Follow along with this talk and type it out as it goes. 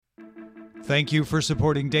Thank you for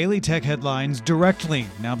supporting Daily Tech Headlines directly.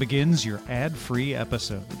 Now begins your ad-free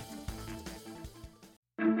episode.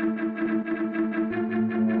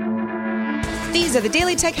 These are the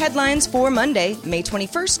Daily Tech Headlines for Monday, May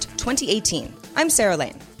 21st, 2018. I'm Sarah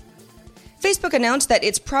Lane. Facebook announced that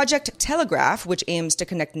its Project Telegraph, which aims to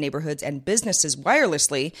connect neighborhoods and businesses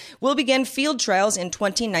wirelessly, will begin field trials in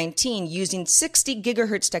 2019 using 60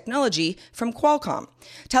 gigahertz technology from Qualcomm.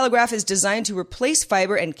 Telegraph is designed to replace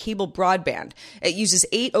fiber and cable broadband. It uses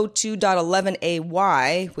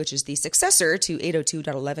 802.11ay, which is the successor to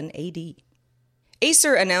 802.11ad.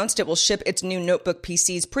 Acer announced it will ship its new notebook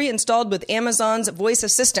PCs pre-installed with Amazon's voice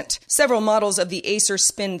assistant. Several models of the Acer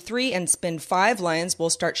Spin 3 and Spin 5 lines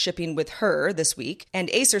will start shipping with her this week, and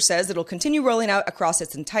Acer says it'll continue rolling out across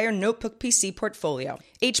its entire notebook PC portfolio.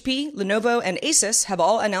 HP, Lenovo, and Asus have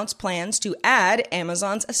all announced plans to add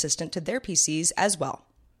Amazon's assistant to their PCs as well.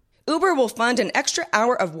 Uber will fund an extra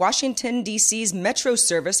hour of Washington, D.C.'s metro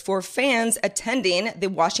service for fans attending the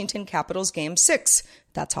Washington Capitals Game 6.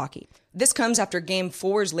 That's hockey. This comes after Game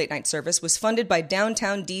 4's late-night service was funded by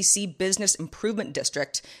Downtown D.C. Business Improvement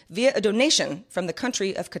District via a donation from the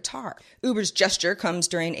country of Qatar. Uber's gesture comes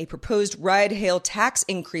during a proposed ride-hail tax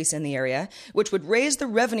increase in the area, which would raise the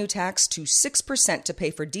revenue tax to 6% to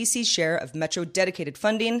pay for D.C.'s share of metro dedicated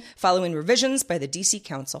funding following revisions by the D.C.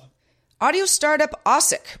 Council. Audio startup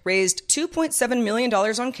Ausic raised $2.7 million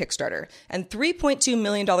on Kickstarter and $3.2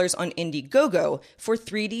 million on Indiegogo for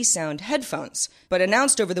 3D sound headphones, but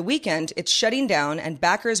announced over the weekend it's shutting down and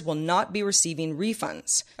backers will not be receiving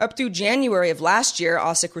refunds. Up through January of last year,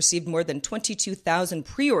 Ausic received more than 22,000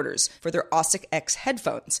 pre-orders for their Ausic X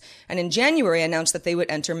headphones, and in January announced that they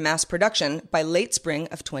would enter mass production by late spring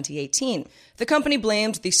of 2018. The company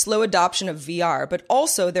blamed the slow adoption of VR, but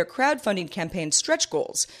also their crowdfunding campaign stretch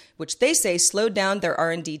goals, which they say slowed down their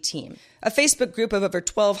R&D team. A Facebook group of over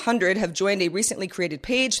 1,200 have joined a recently created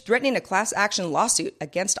page threatening a class action lawsuit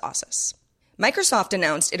against Asus. Microsoft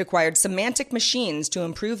announced it acquired Semantic Machines to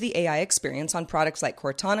improve the AI experience on products like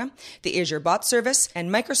Cortana, the Azure Bot Service,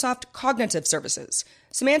 and Microsoft Cognitive Services.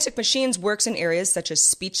 Semantic Machines works in areas such as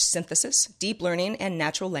speech synthesis, deep learning, and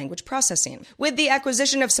natural language processing. With the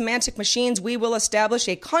acquisition of Semantic Machines, we will establish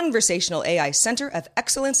a conversational AI center of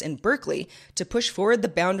excellence in Berkeley to push forward the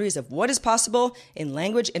boundaries of what is possible in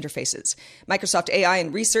language interfaces. Microsoft AI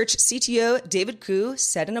and Research CTO David Koo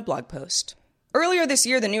said in a blog post. Earlier this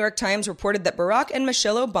year, the New York Times reported that Barack and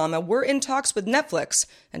Michelle Obama were in talks with Netflix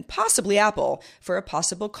and possibly Apple for a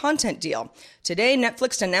possible content deal. Today,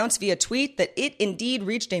 Netflix announced via tweet that it indeed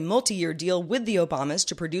reached a multi-year deal with the Obamas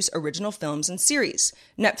to produce original films and series.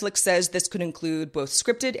 Netflix says this could include both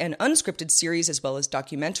scripted and unscripted series as well as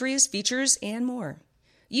documentaries, features, and more.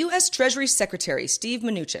 U.S. Treasury Secretary Steve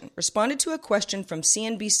Mnuchin responded to a question from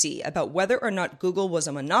CNBC about whether or not Google was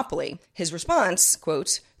a monopoly. His response,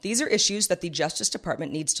 quote, "These are issues that the Justice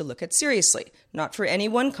Department needs to look at seriously, not for any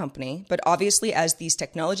one company, but obviously as these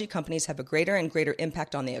technology companies have a greater and greater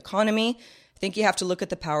impact on the economy, I think you have to look at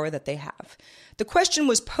the power that they have." The question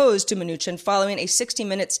was posed to Mnuchin following a 60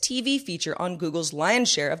 Minutes TV feature on Google's lion's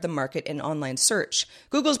share of the market in online search.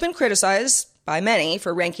 Google's been criticized by many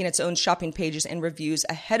for ranking its own shopping pages and reviews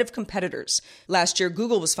ahead of competitors. Last year,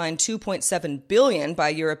 Google was fined $2.7 billion by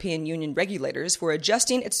European Union regulators for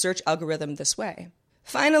adjusting its search algorithm this way.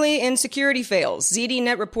 Finally, in security fails,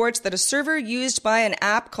 ZDNet reports that a server used by an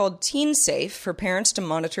app called TeenSafe for parents to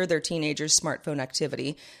monitor their teenagers' smartphone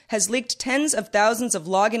activity has leaked tens of thousands of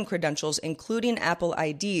login credentials, including Apple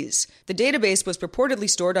IDs. The database was purportedly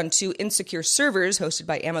stored on 2 insecure servers hosted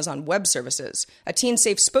by Amazon Web Services. A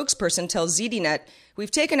TeenSafe spokesperson tells ZDNet, "We've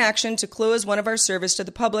taken action to close one of our servers to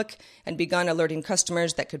the public and begun alerting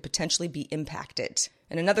customers that could potentially be impacted."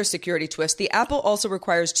 In another security twist, the Apple also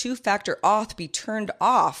requires 2-factor auth be turned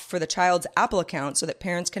off for the child's Apple account so that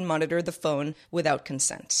parents can monitor the phone without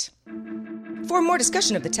consent. For more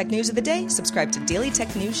discussion of the tech news of the day, subscribe to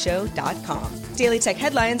dailytechnewsshow.com. Daily Tech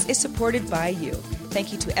Headlines is supported by you.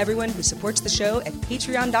 Thank you to everyone who supports the show at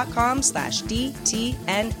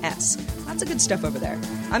patreon.com/DTNS. Lots of good stuff over there.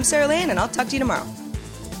 I'm Sarah Lane, and I'll talk to you tomorrow.